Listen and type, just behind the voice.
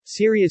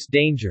Serious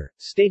danger.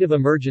 State of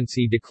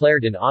emergency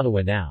declared in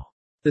Ottawa now.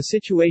 The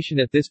situation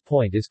at this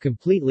point is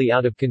completely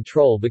out of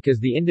control because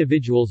the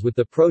individuals with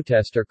the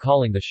protest are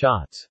calling the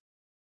shots.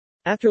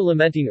 After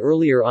lamenting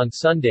earlier on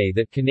Sunday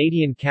that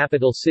Canadian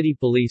capital city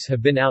police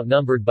have been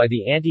outnumbered by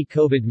the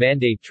anti-COVID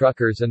mandate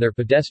truckers and their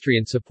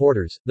pedestrian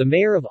supporters, the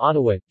mayor of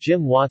Ottawa,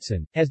 Jim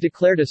Watson, has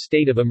declared a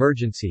state of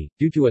emergency,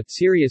 due to a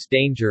serious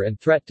danger and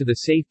threat to the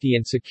safety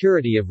and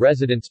security of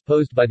residents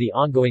posed by the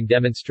ongoing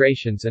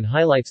demonstrations, and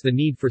highlights the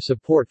need for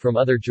support from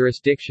other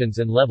jurisdictions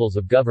and levels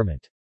of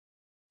government.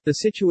 The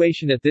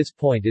situation at this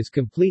point is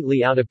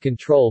completely out of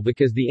control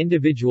because the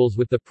individuals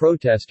with the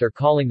protest are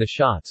calling the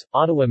shots,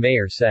 Ottawa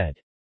mayor said.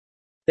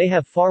 They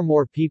have far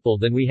more people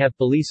than we have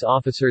police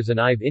officers,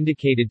 and I've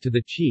indicated to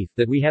the chief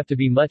that we have to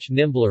be much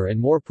nimbler and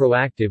more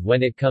proactive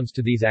when it comes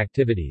to these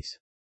activities.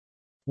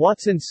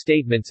 Watson's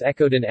statements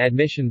echoed an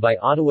admission by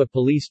Ottawa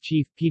Police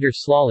Chief Peter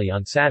Slawley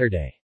on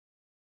Saturday.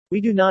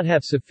 We do not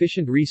have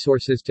sufficient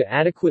resources to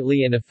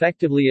adequately and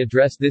effectively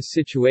address this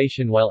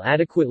situation while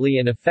adequately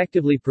and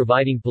effectively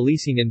providing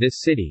policing in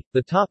this city,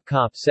 the top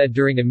cop said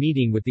during a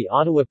meeting with the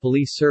Ottawa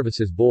Police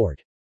Services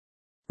Board.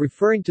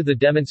 Referring to the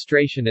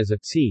demonstration as a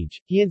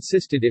siege, he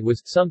insisted it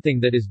was something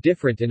that is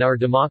different in our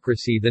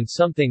democracy than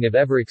something I've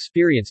ever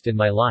experienced in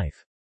my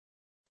life.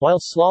 While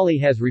Slawley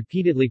has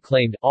repeatedly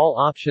claimed all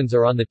options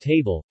are on the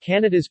table,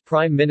 Canada's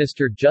Prime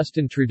Minister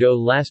Justin Trudeau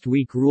last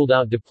week ruled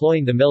out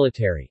deploying the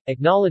military,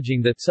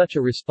 acknowledging that such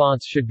a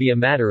response should be a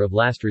matter of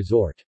last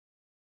resort.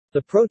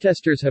 The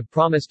protesters have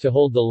promised to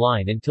hold the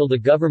line until the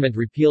government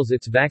repeals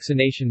its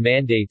vaccination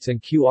mandates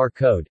and QR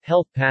code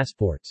health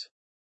passports.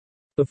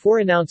 Before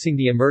announcing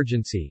the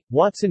emergency,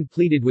 Watson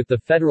pleaded with the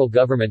federal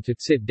government to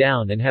sit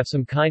down and have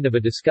some kind of a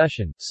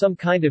discussion, some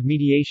kind of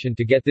mediation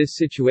to get this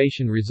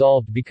situation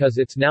resolved because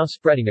it's now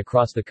spreading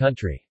across the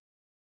country.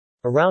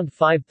 Around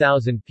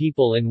 5,000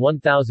 people in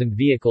 1,000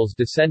 vehicles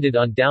descended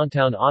on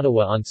downtown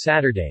Ottawa on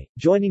Saturday,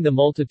 joining the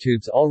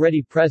multitudes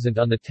already present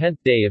on the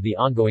 10th day of the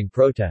ongoing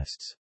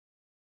protests.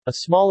 A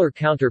smaller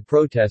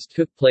counter-protest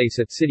took place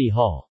at City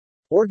Hall.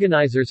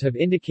 Organizers have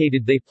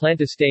indicated they plan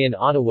to stay in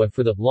Ottawa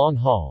for the long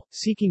haul,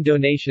 seeking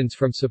donations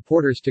from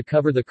supporters to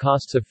cover the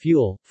costs of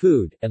fuel,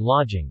 food, and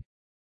lodging.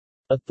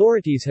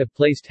 Authorities have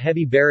placed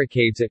heavy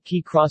barricades at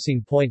key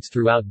crossing points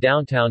throughout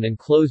downtown and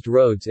closed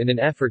roads in an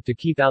effort to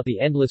keep out the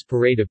endless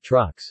parade of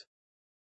trucks.